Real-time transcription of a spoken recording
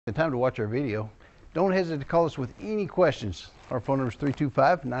The time to watch our video. Don't hesitate to call us with any questions. Our phone number is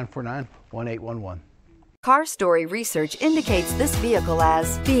 325-949-1811. Car Story research indicates this vehicle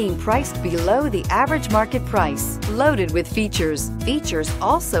as being priced below the average market price, loaded with features. Features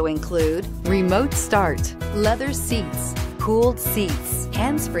also include remote start, leather seats, cooled seats,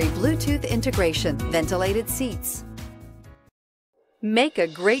 hands-free Bluetooth integration, ventilated seats. Make a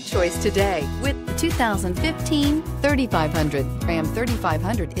great choice today with the 2015 3500. Ram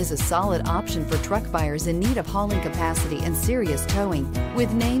 3500 is a solid option for truck buyers in need of hauling capacity and serious towing.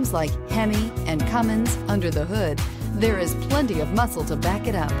 With names like Hemi and Cummins under the hood, there is plenty of muscle to back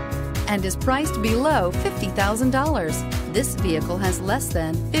it up and is priced below $50,000. This vehicle has less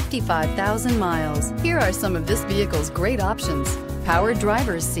than 55,000 miles. Here are some of this vehicle's great options: power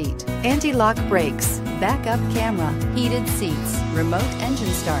driver's seat, anti-lock brakes, backup camera, heated seats, remote engine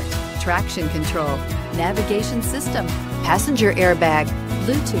start, traction control, navigation system, passenger airbag,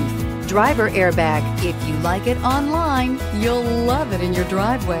 Bluetooth, driver airbag. If you like it online, you'll love it in your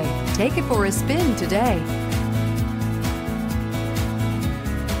driveway. Take it for a spin today.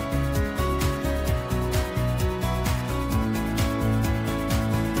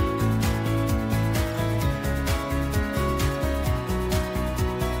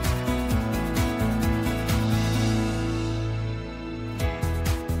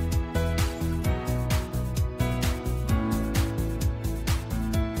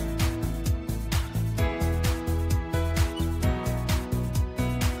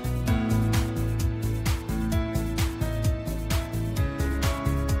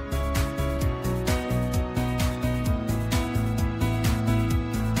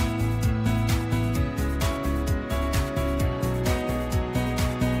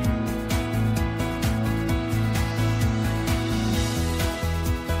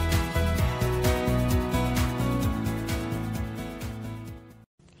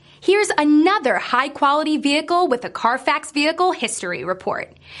 Here's another high-quality vehicle with a Carfax Vehicle History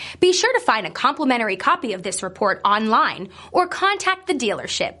Report. Be sure to find a complimentary copy of this report online or contact the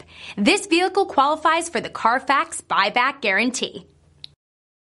dealership. This vehicle qualifies for the Carfax Buyback Guarantee.